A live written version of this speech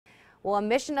Well, a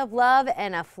mission of love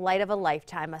and a flight of a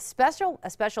lifetime. A special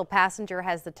passenger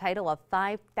has the title of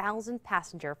 5,000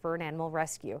 passenger for an animal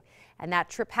rescue. And that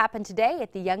trip happened today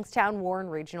at the Youngstown Warren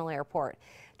Regional Airport.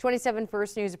 27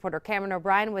 First News reporter Cameron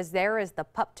O'Brien was there as the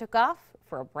pup took off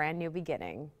for a brand new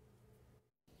beginning.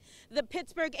 The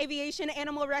Pittsburgh Aviation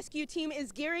Animal Rescue Team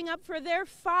is gearing up for their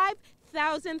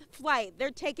 5,000th flight. They're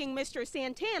taking Mr.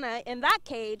 Santana in that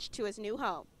cage to his new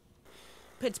home.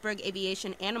 Pittsburgh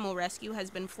Aviation Animal Rescue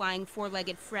has been flying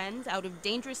four-legged friends out of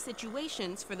dangerous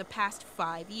situations for the past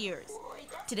 5 years.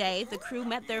 Today, the crew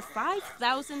met their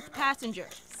 5,000th passenger,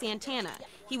 Santana.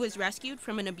 He was rescued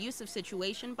from an abusive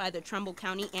situation by the Trumbull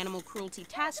County Animal Cruelty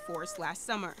Task Force last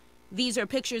summer. These are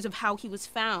pictures of how he was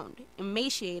found,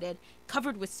 emaciated,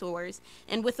 covered with sores,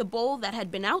 and with a bowl that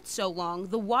had been out so long,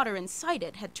 the water inside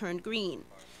it had turned green.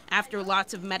 After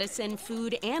lots of medicine,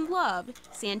 food, and love,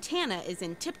 Santana is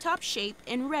in tip-top shape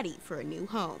and ready for a new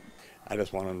home. I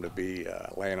just want him to be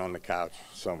laying on the couch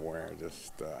somewhere,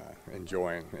 just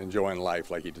enjoying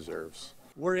life like he deserves.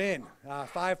 We're in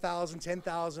 5,000,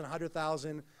 10,000,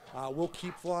 100,000. We'll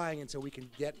keep flying until we can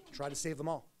try to save them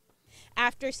all.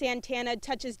 After Santana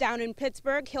touches down in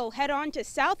Pittsburgh, he'll head on to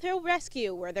South Hill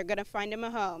Rescue, where they're going to find him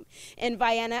a home. In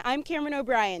Vienna, I'm Cameron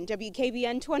O'Brien,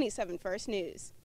 WKBN 27 First News.